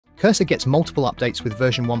Cursor gets multiple updates with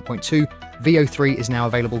version 1.2, VO3 is now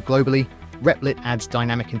available globally, Replit adds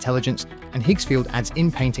Dynamic Intelligence, and Higgsfield adds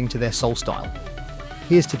in-painting to their Soul style.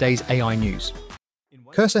 Here's today's AI news.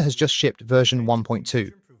 Cursor has just shipped version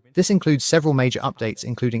 1.2. This includes several major updates,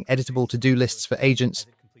 including editable to-do lists for agents,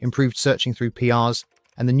 improved searching through PRs,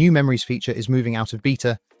 and the new memories feature is moving out of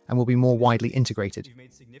beta and will be more widely integrated.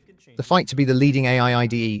 The fight to be the leading AI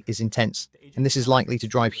IDE is intense, and this is likely to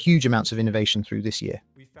drive huge amounts of innovation through this year.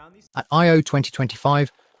 At I/O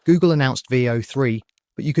 2025, Google announced VO3,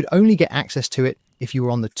 but you could only get access to it if you were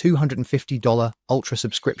on the $250 Ultra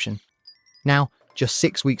subscription. Now, just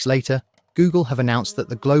 6 weeks later, Google have announced that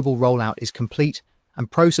the global rollout is complete and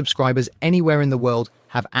Pro subscribers anywhere in the world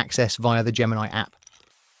have access via the Gemini app.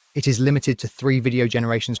 It is limited to 3 video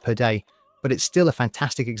generations per day, but it's still a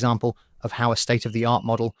fantastic example of how a state-of-the-art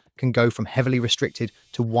model can go from heavily restricted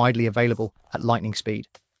to widely available at lightning speed.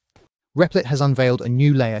 Replit has unveiled a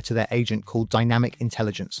new layer to their agent called Dynamic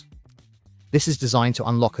Intelligence. This is designed to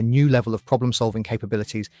unlock a new level of problem-solving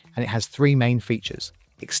capabilities, and it has 3 main features: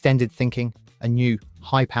 extended thinking, a new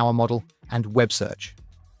high-power model, and web search.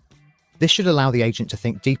 This should allow the agent to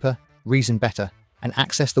think deeper, reason better, and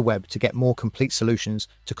access the web to get more complete solutions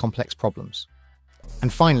to complex problems.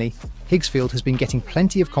 And finally, Higgsfield has been getting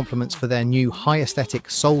plenty of compliments for their new high aesthetic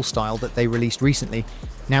Soul style that they released recently.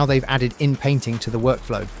 Now they've added in-painting to the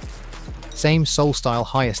workflow. Same Soul style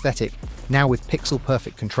high aesthetic, now with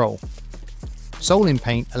pixel-perfect control. Soul in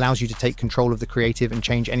Paint allows you to take control of the creative and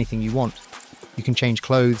change anything you want. You can change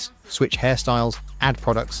clothes, switch hairstyles, add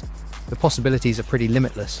products. The possibilities are pretty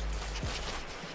limitless.